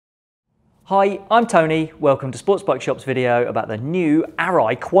Hi, I'm Tony. Welcome to Sports Bike Shop's video about the new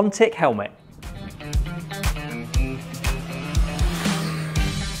Arai Quantic helmet.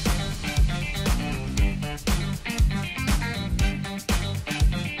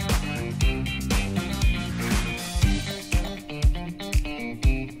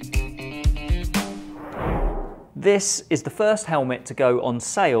 This is the first helmet to go on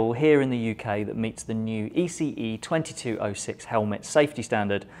sale here in the UK that meets the new ECE 2206 helmet safety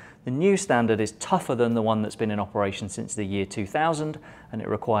standard. The new standard is tougher than the one that's been in operation since the year 2000, and it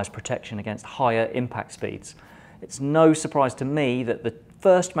requires protection against higher impact speeds. It's no surprise to me that the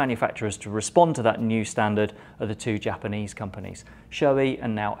first manufacturers to respond to that new standard are the two Japanese companies, Shoei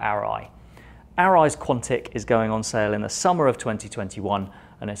and now Arai. Arai's Quantic is going on sale in the summer of 2021,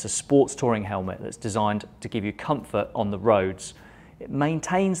 and it's a sports touring helmet that's designed to give you comfort on the roads. It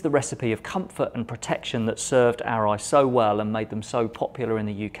maintains the recipe of comfort and protection that served Arai so well and made them so popular in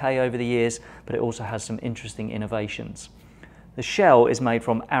the UK over the years, but it also has some interesting innovations. The shell is made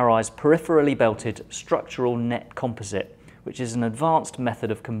from Arai's peripherally belted structural net composite, which is an advanced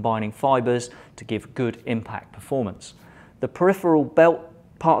method of combining fibres to give good impact performance. The peripheral belt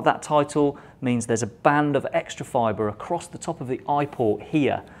part of that title means there's a band of extra fibre across the top of the eye port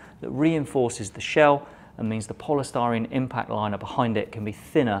here that reinforces the shell and means the polystyrene impact liner behind it can be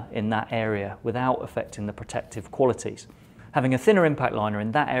thinner in that area without affecting the protective qualities. Having a thinner impact liner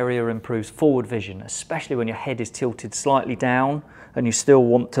in that area improves forward vision, especially when your head is tilted slightly down and you still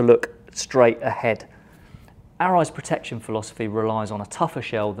want to look straight ahead. Arai's protection philosophy relies on a tougher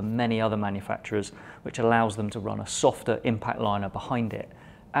shell than many other manufacturers, which allows them to run a softer impact liner behind it.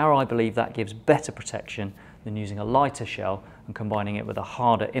 Arai believe that gives better protection than using a lighter shell and combining it with a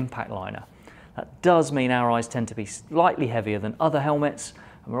harder impact liner. That does mean Arai's tend to be slightly heavier than other helmets,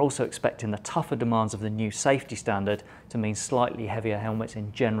 and we're also expecting the tougher demands of the new safety standard to mean slightly heavier helmets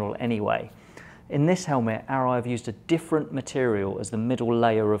in general anyway. In this helmet, Arai have used a different material as the middle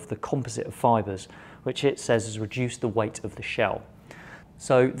layer of the composite of fibres, which it says has reduced the weight of the shell.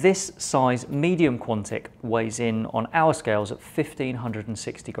 So this size medium Quantic weighs in on our scales at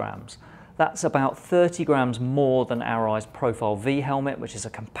 1560 grams. That's about 30 grams more than Arai's Profile V helmet, which is a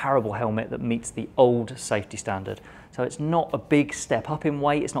comparable helmet that meets the old safety standard. So it's not a big step up in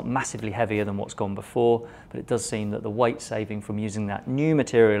weight, it's not massively heavier than what's gone before, but it does seem that the weight saving from using that new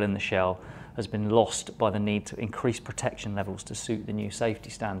material in the shell has been lost by the need to increase protection levels to suit the new safety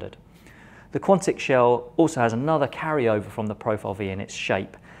standard. The Quantic shell also has another carryover from the Profile V in its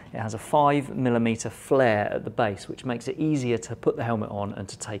shape. It has a 5mm flare at the base, which makes it easier to put the helmet on and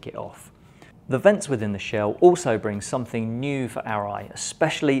to take it off. The vents within the shell also bring something new for Arai,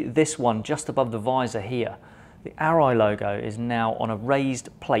 especially this one just above the visor here. The Arai logo is now on a raised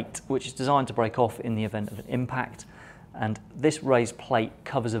plate, which is designed to break off in the event of an impact, and this raised plate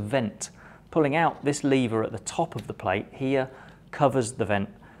covers a vent. Pulling out this lever at the top of the plate here covers the vent,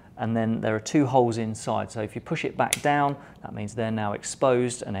 and then there are two holes inside, so if you push it back down, that means they're now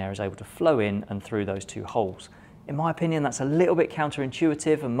exposed and air is able to flow in and through those two holes. In my opinion, that's a little bit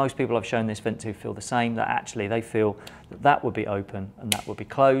counterintuitive, and most people I've shown this vent to feel the same, that actually they feel that that would be open and that would be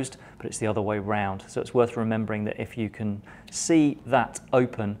closed, but it's the other way round. So it's worth remembering that if you can see that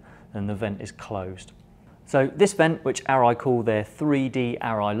open, then the vent is closed. So this vent, which Arai call their 3D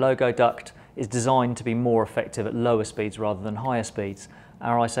Arai logo duct, is designed to be more effective at lower speeds rather than higher speeds.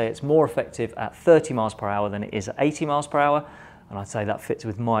 Arai say it's more effective at 30 miles per hour than it is at 80 miles per hour, and I'd say that fits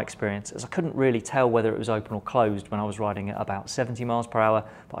with my experience, as I couldn't really tell whether it was open or closed when I was riding at about 70 miles per hour,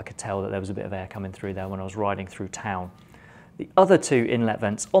 but I could tell that there was a bit of air coming through there when I was riding through town. The other two inlet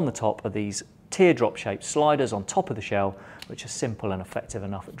vents on the top are these teardrop shaped sliders on top of the shell, which are simple and effective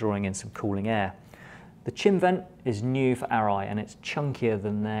enough at drawing in some cooling air. The chin vent is new for Arai, and it's chunkier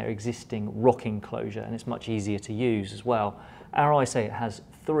than their existing rocking closure, and it's much easier to use as well. Arai say it has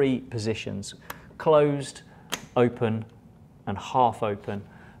 3 positions: closed, open and half open,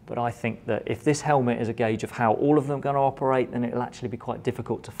 but I think that if this helmet is a gauge of how all of them are going to operate, then it'll actually be quite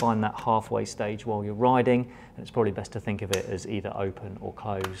difficult to find that halfway stage while you're riding, and it's probably best to think of it as either open or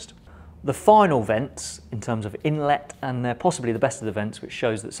closed. The final vents, in terms of inlet, and they're possibly the best of the vents, which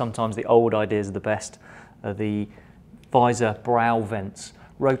shows that sometimes the old ideas are the best, are the visor brow vents.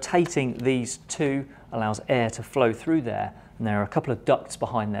 Rotating these two allows air to flow through there, and there are a couple of ducts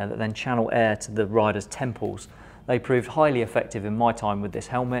behind there that then channel air to the rider's temples. They proved highly effective in my time with this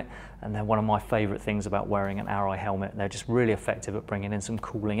helmet, and they're one of my favourite things about wearing an Arai helmet. They're just really effective at bringing in some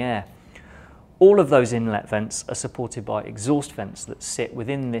cooling air. All of those inlet vents are supported by exhaust vents that sit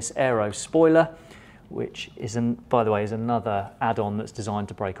within this aero spoiler, which is, by the way, is another add-on that's designed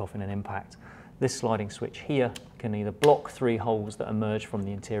to break off in an impact. This sliding switch here can either block 3 holes that emerge from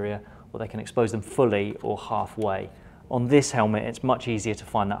the interior, or they can expose them fully or halfway. On this helmet, it's much easier to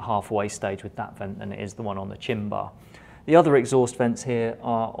find that halfway stage with that vent than it is the one on the chin bar. The other exhaust vents here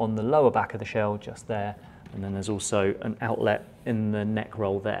are on the lower back of the shell, just there, and then there's also an outlet in the neck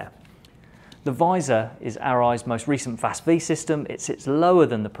roll there. The visor is Arai's most recent FAST-V system. It sits lower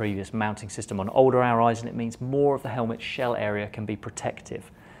than the previous mounting system on older Arais, and it means more of the helmet's shell area can be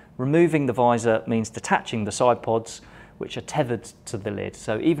protective. Removing the visor means detaching the side pods, which are tethered to the lid,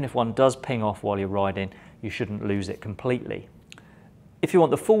 so even if one does ping off while you're riding, you shouldn't lose it completely. If you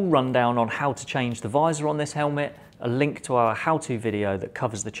want the full rundown on how to change the visor on this helmet, a link to our how-to video that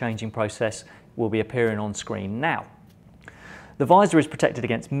covers the changing process will be appearing on screen now. The visor is protected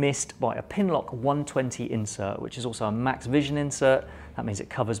against mist by a Pinlock 120 insert, which is also a max vision insert. That means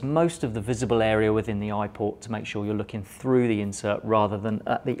it covers most of the visible area within the eye port to make sure you're looking through the insert rather than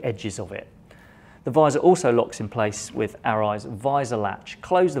at the edges of it. The visor also locks in place with Arai's visor latch.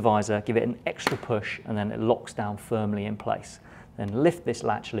 Close the visor, give it an extra push, and then it locks down firmly in place. Then lift this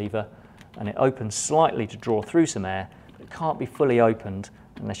latch lever and it opens slightly to draw through some air, but it can't be fully opened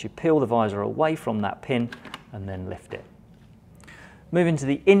unless you peel the visor away from that pin and then lift it. Moving to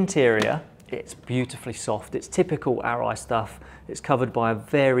the interior, it's beautifully soft. It's typical Arai stuff. It's covered by a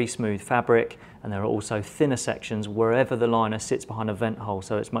very smooth fabric, and there are also thinner sections wherever the liner sits behind a vent hole,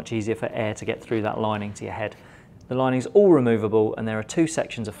 so it's much easier for air to get through that lining to your head. The lining is all removable, and there are 2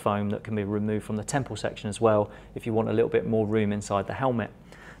 sections of foam that can be removed from the temple section as well if you want a little bit more room inside the helmet.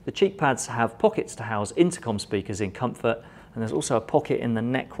 The cheek pads have pockets to house intercom speakers in comfort, and there's also a pocket in the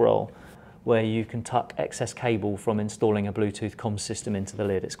neck roll where you can tuck excess cable from installing a Bluetooth comms system into the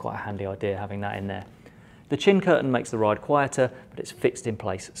lid. It's quite a handy idea having that in there. The chin curtain makes the ride quieter, but it's fixed in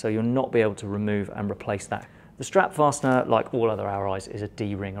place, so you'll not be able to remove and replace that. The strap fastener, like all other Arais, is a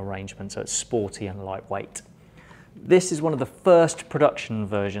D-ring arrangement, so it's sporty and lightweight. This is one of the first production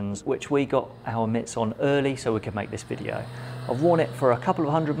versions, which we got our mitts on early so we could make this video. I've worn it for a couple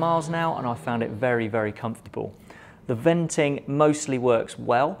of 100 miles now, and I found it very, very comfortable. The venting mostly works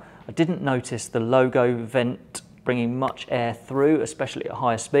well. I didn't notice the logo vent bringing much air through, especially at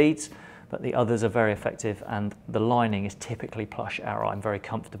higher speeds, but the others are very effective, and the lining is typically plush Arai. I'm very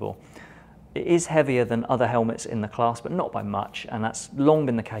comfortable. It is heavier than other helmets in the class, but not by much, and that's long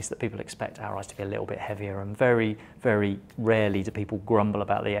been the case that people expect Arais to be a little bit heavier, and very, very rarely do people grumble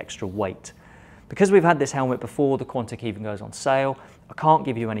about the extra weight. Because we've had this helmet before the Quantic even goes on sale, I can't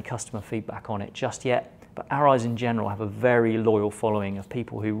give you any customer feedback on it just yet, but Arais in general have a very loyal following of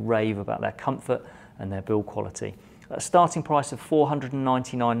people who rave about their comfort and their build quality. At a starting price of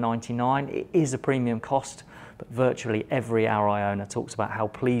 $499.99, it is a premium cost, but virtually every Arai owner talks about how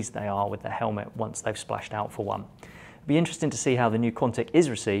pleased they are with their helmet once they've splashed out for one. It'd be interesting to see how the new Quantic is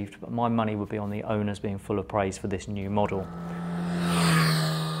received, but my money would be on the owners being full of praise for this new model.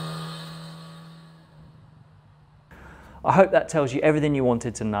 I hope that tells you everything you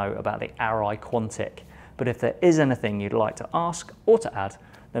wanted to know about the Arai Quantic. But if there is anything you'd like to ask or to add,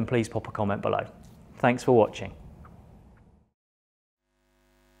 then please pop a comment below. Thanks for watching.